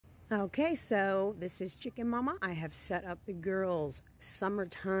Okay, so this is Chicken Mama. I have set up the girls'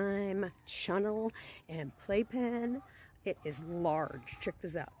 summertime channel and playpen. It is large. Check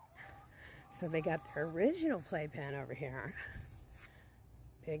this out. So they got their original playpen over here.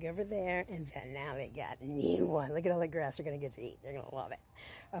 Big over there. And then now they got a new one. Look at all the grass they're going to get to eat. They're going to love it.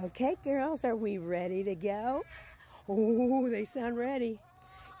 Okay, girls, are we ready to go? Oh, they sound ready.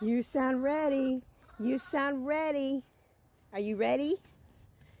 You sound ready. You sound ready. Are you ready?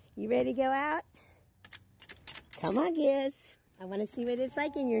 You ready to go out? Come on, kids. I want to see what it's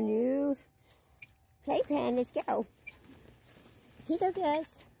like in your new playpen. Let's go. Here you go,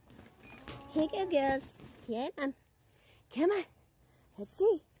 girls. Here you go, girls. Come on. Come on. Let's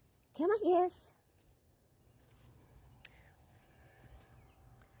see. Come on, yes.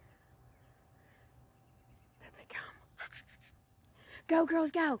 There they come. Go,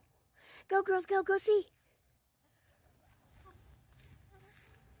 girls, go. Go, girls, go. Go see.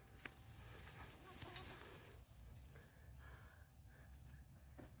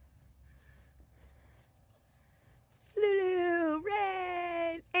 Lulu,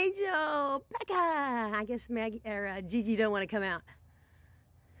 Red, Angel, Becca. I guess Maggie or Gigi don't want to come out.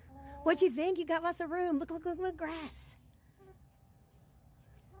 What you think? You got lots of room. Look, look, look, look, grass.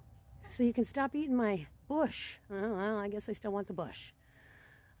 So you can stop eating my bush. Oh, well, I guess they still want the bush.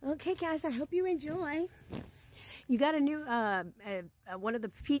 Okay, guys, I hope you enjoy. You got a new, one of the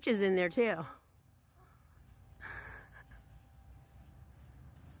peaches in there, too.